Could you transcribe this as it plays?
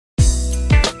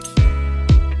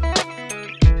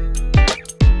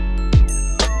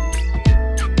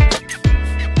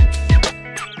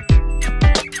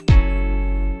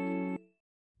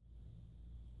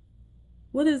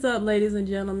is up, ladies and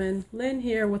gentlemen? Lynn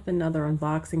here with another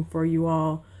unboxing for you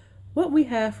all. What we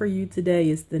have for you today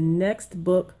is the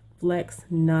Nextbook Flexx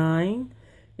 9.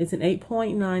 It's an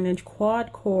 8.9 inch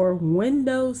quad core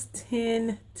Windows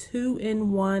 10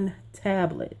 2-in-1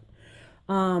 tablet.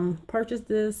 Purchased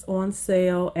this on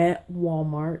sale at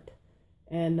Walmart,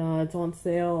 and it's on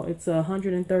sale. It's a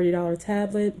 $130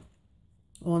 tablet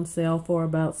on sale for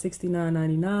about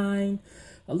 $69.99.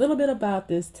 A little bit about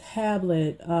this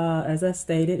tablet, as I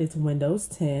stated, it's Windows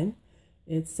 10.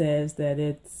 It says that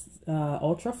it's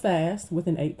ultra fast with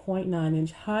an 8.9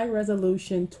 inch high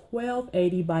resolution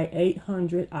 1280 by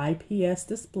 800 IPS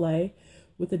display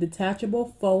with a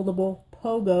detachable foldable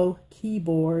POGO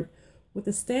keyboard with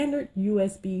a standard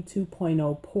USB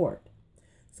 2.0 port.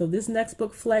 So this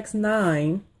Nextbook Flexx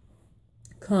 9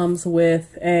 comes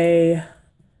with a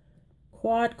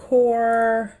quad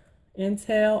core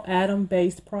Intel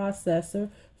Atom-based processor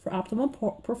for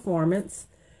optimal performance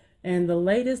and the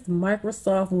latest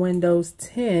Microsoft Windows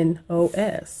 10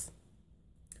 OS.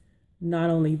 Not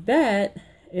only that,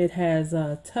 it has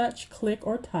a touch, click,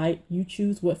 or type. You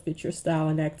choose what fits your style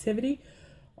and activity.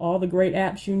 All the great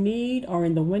apps you need are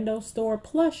in the Windows Store,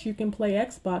 plus you can play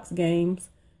Xbox games,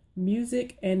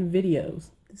 music, and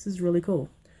videos. This is really cool.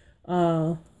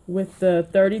 With the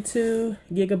 32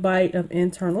 gigabyte of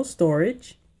internal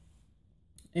storage,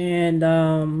 and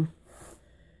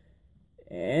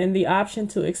the option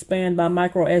to expand by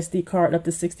microSD card up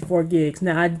to 64 gigs.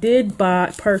 Now I did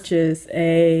purchase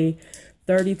a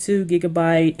 32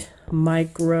 gigabyte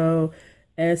micro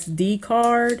SD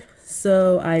card,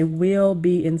 so I will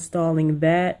be installing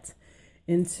that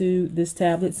into this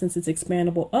tablet since it's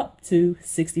expandable up to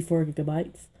 64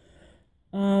 gigabytes.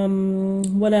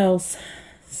 What else?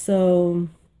 So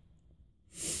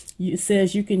it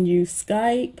says you can use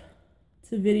Skype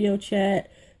to video chat,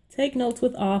 take notes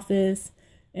with Office,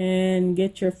 and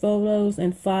get your photos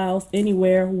and files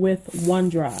anywhere with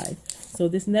OneDrive. So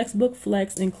this Nextbook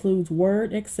Flexx includes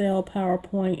Word, Excel,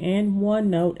 PowerPoint, and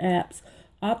OneNote apps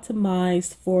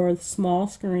optimized for small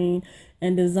screen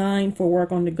and designed for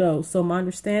work on the go. So my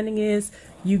understanding is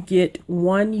you get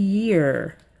 1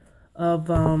 year of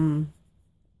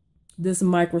this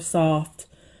Microsoft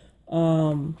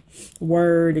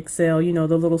Word, Excel, you know,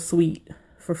 the little suite,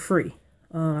 for free.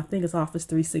 I think it's Office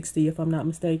 360 if I'm not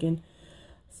mistaken.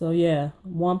 So yeah,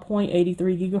 1.83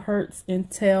 gigahertz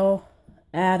Intel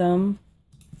Atom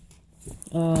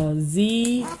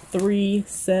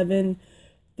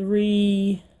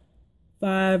Z373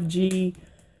 5G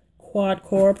quad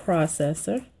core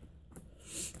processor.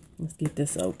 Let's get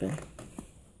this open.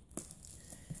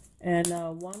 And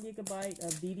 1 gigabyte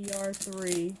of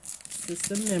DDR3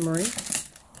 system memory.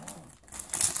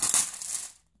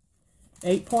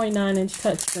 8.9 inch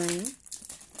touchscreen,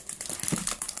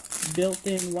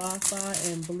 built-in Wi-Fi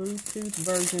and Bluetooth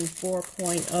version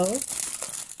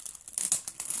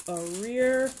 4.0, a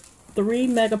rear 3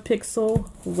 megapixel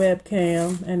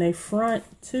webcam, and a front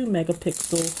 2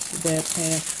 megapixel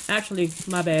webcam. Actually,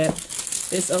 my bad.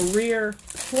 It's a rear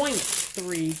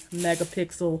 0.3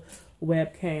 megapixel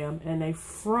webcam and a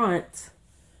front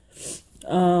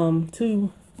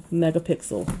 2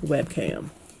 megapixel webcam.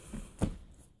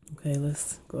 Okay,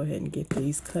 let's go ahead and get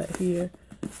these cut here.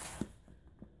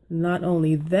 Not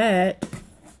only that,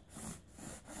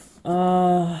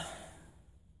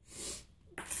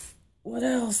 what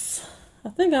else? I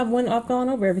think I've gone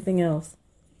over everything else.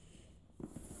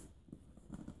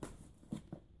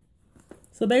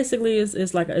 So basically, it's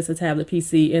a tablet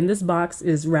PC, and this box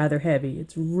is rather heavy.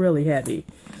 It's really heavy.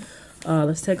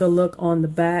 Let's take a look on the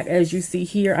back. As you see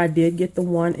here, I did get the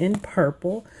one in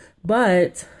purple.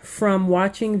 But from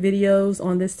watching videos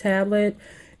on this tablet,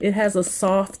 it has a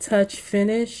soft touch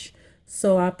finish.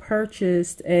 So I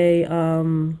purchased a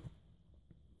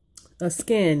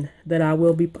skin that I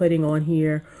will be putting on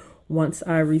here once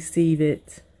I receive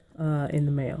it in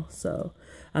the mail. So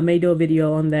I may do a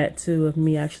video on that too, of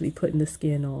me actually putting the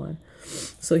skin on.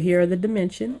 So here are the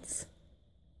dimensions.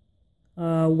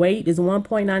 Weight is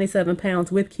 1.97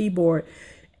 pounds with keyboard.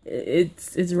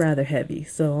 It's rather heavy,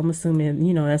 so I'm assuming,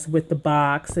 you know, that's with the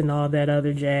box and all that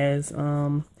other jazz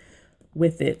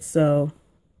with it. So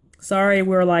sorry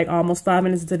we're like almost 5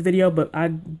 minutes into the video, but I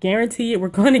guarantee it, we're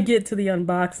going to get to the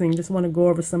unboxing. Just want to go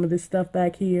over some of this stuff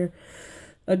back here.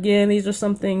 Again, these are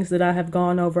some things that I have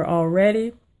gone over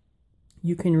already.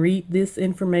 You can read this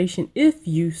information if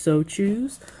you so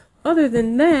choose. Other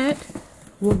than that,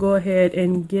 we'll go ahead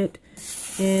and get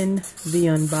in the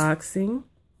unboxing.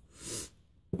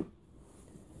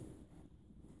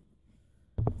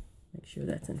 Make sure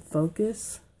that's in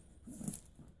focus.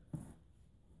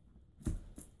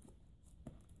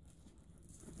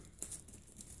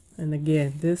 And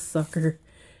again, this sucker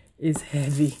is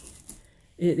heavy.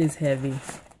 It is heavy.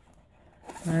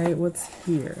 All right, what's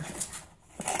here?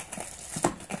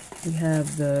 We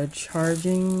have the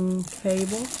charging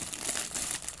cable.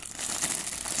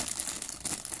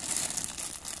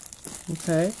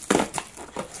 Okay.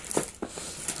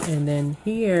 And then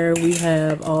here we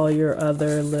have all your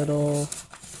other little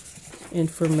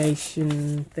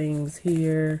information things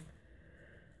here.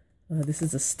 This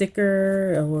is a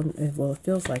sticker. Well, it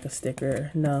feels like a sticker.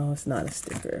 No, it's not a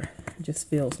sticker. It just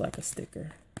feels like a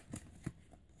sticker.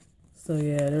 So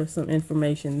yeah, there's some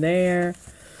information there.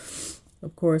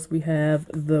 Of course, we have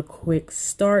the quick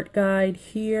start guide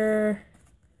here.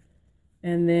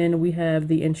 And then we have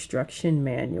the instruction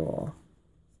manual.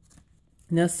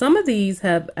 Now, some of these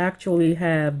actually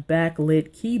have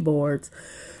backlit keyboards,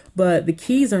 but the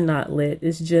keys are not lit.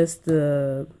 It's just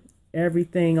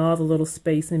everything, all the little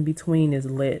space in between is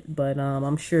lit. But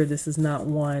I'm sure this is not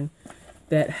one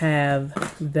that have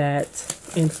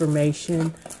that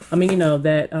information. I mean, you know,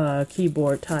 that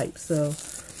keyboard type. So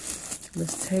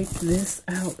let's take this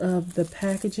out of the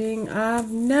packaging. I've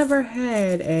never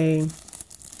had a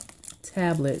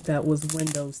tablet that was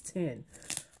Windows 10.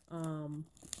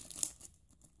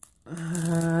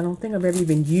 I don't think I've ever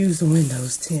even used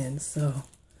Windows 10. So,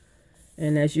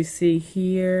 and as you see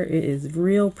here, it is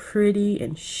real pretty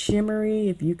and shimmery,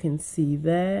 if you can see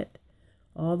that.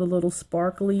 All the little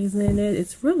sparklies in it.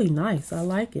 It's really nice. I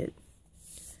like it.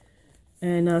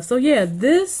 And so yeah,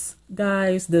 this,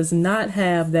 guys, does not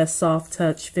have that soft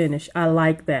touch finish. I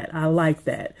like that. I like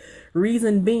that.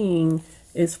 Reason being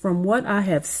is, from what I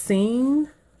have seen,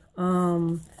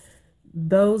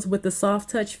 those with the soft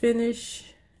touch finish,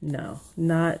 no,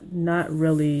 not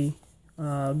really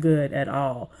good at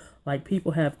all. Like,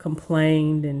 people have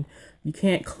complained, and you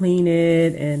can't clean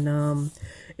it, and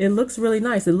it looks really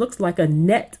nice. It looks like a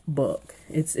netbook.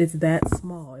 It's that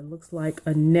small. It looks like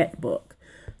a netbook.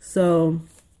 So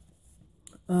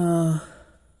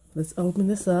let's open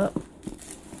this up.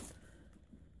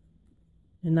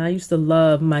 And I used to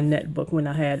love my netbook when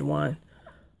I had one.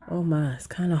 Oh my, it's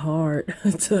kind of hard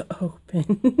to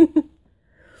open.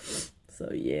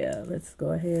 So yeah, let's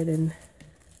go ahead and...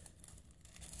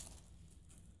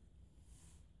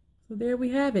 So there we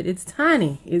have it. It's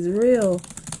tiny. It's real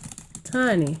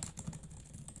tiny.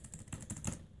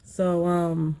 So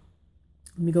let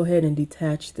me go ahead and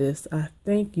detach this. I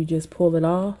think you just pull it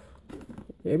off.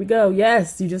 There we go.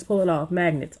 Yes, you just pull it off.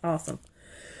 Magnets. Awesome.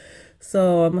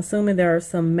 So I'm assuming there are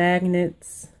some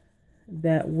magnets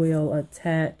that will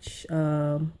attach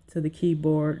to the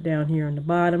keyboard down here on the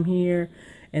bottom here.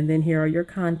 And then here are your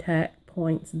contact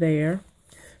points there.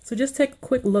 So just take a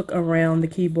quick look around the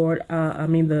keyboard.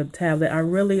 The tablet. I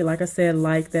really, like I said,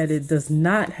 like that it does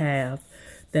not have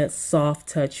that soft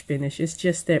touch finish. It's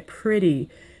just that pretty,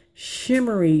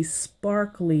 shimmery,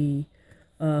 sparkly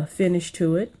finish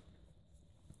to it.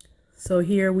 So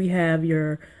here we have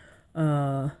your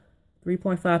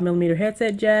 3.5 millimeter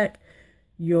headset jack,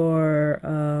 your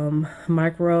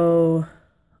micro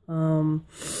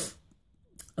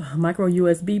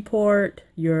USB port,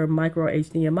 your micro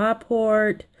HDMI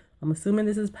port. I'm assuming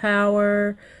this is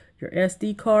power, your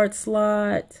SD card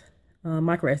slot,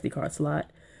 micro SD card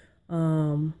slot,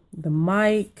 the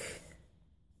mic,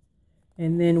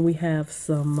 and then we have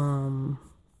some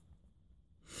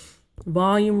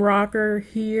volume rocker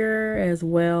here, as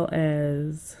well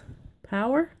as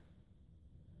power.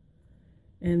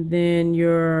 And then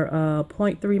your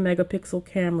 0.3 megapixel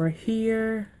camera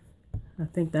here. I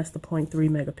think that's the 0.3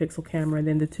 megapixel camera. And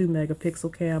then the 2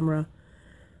 megapixel camera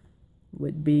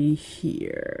would be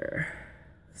here.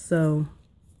 So,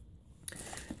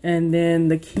 and then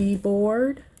the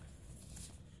keyboard.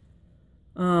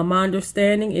 My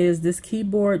understanding is this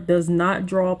keyboard does not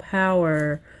draw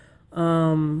power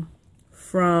from,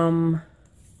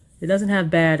 it doesn't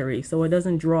have battery, so it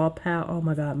doesn't draw power. Oh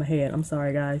my God, my head. I'm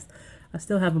sorry, guys. I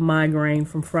still have a migraine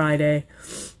from Friday,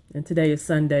 and today is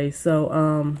Sunday,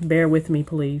 so bear with me,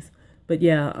 please. But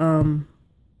yeah,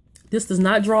 this does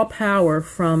not draw power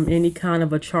from any kind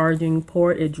of a charging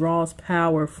port. It draws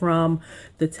power from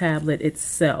the tablet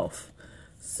itself.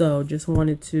 So just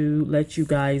wanted to let you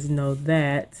guys know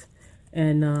that.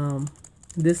 And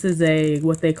this is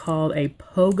what they call a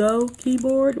POGO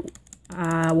keyboard.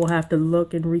 I will have to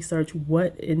look and research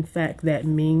what in fact that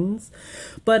means.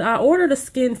 But I ordered a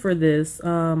skin for this,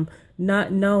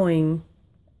 not knowing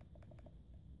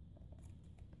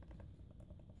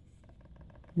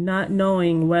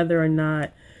whether or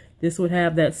not this would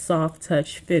have that soft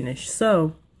touch finish.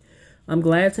 So I'm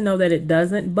glad to know that it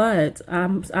doesn't, but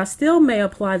I still may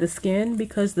apply the skin,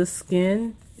 because the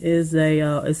skin is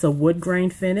it's a wood grain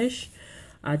finish.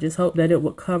 I just hope that it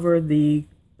would cover the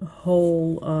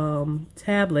whole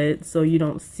tablet so you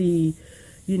don't see,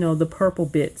 you know, the purple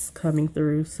bits coming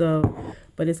through. So,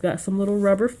 but it's got some little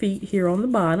rubber feet here on the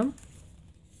bottom.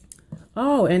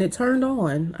 Oh, and it turned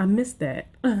on. I missed that.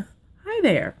 Hi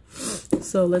there.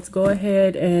 So let's go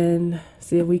ahead and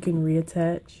see if we can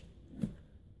reattach.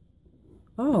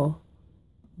 Oh,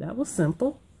 that was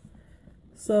simple.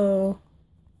 So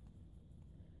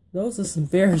those are some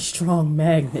very strong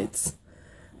magnets.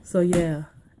 So yeah,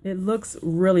 it looks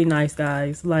really nice,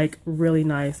 guys, like really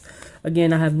nice.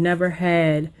 Again, I have never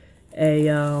had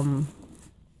a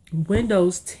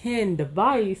Windows 10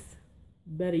 device,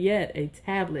 better yet, a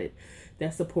tablet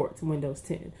that supports Windows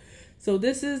 10. So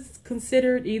this is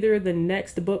considered either the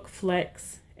Nextbook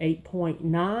Flexx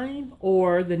 8.9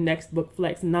 or the Nextbook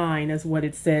Flexx 9 is what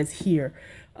it says here.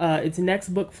 It's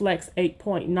Nextbook Flexx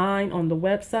 8.9 on the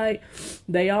website.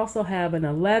 They also have an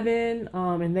 11,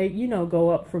 and they, you know, go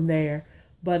up from there.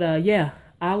 But yeah,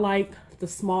 I like the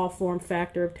small form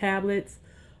factor of tablets.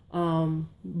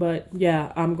 But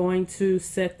yeah, I'm going to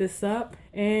set this up,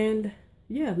 and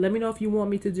yeah, let me know if you want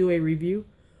me to do a review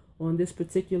on this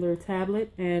particular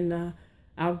tablet, and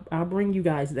I'll bring you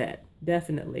guys that,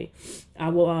 definitely. I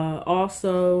will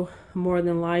also more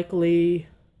than likely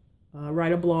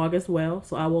write a blog as well,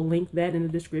 so I will link that in the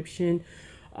description.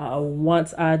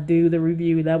 Once I do the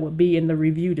review, that will be in the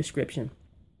review description,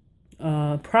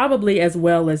 probably as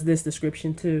well as this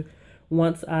description too,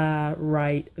 once I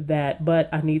write that. But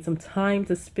I need some time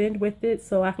to spend with it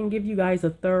so I can give you guys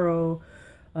a thorough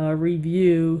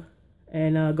review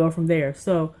and go from there.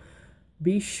 So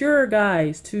be sure,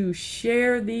 guys, to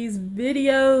share these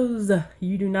videos.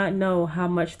 You do not know how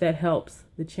much that helps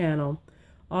the channel.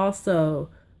 Also,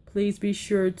 please be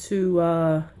sure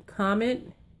to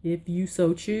comment if you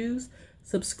so choose.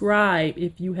 Subscribe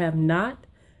if you have not.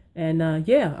 And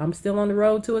yeah, I'm still on the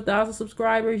road to 1,000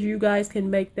 subscribers. You guys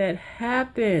can make that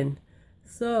happen.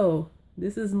 So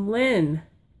this is Lynn,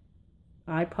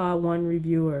 iPod 1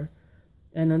 reviewer.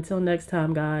 And until next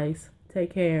time, guys,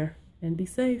 take care and be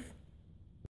safe.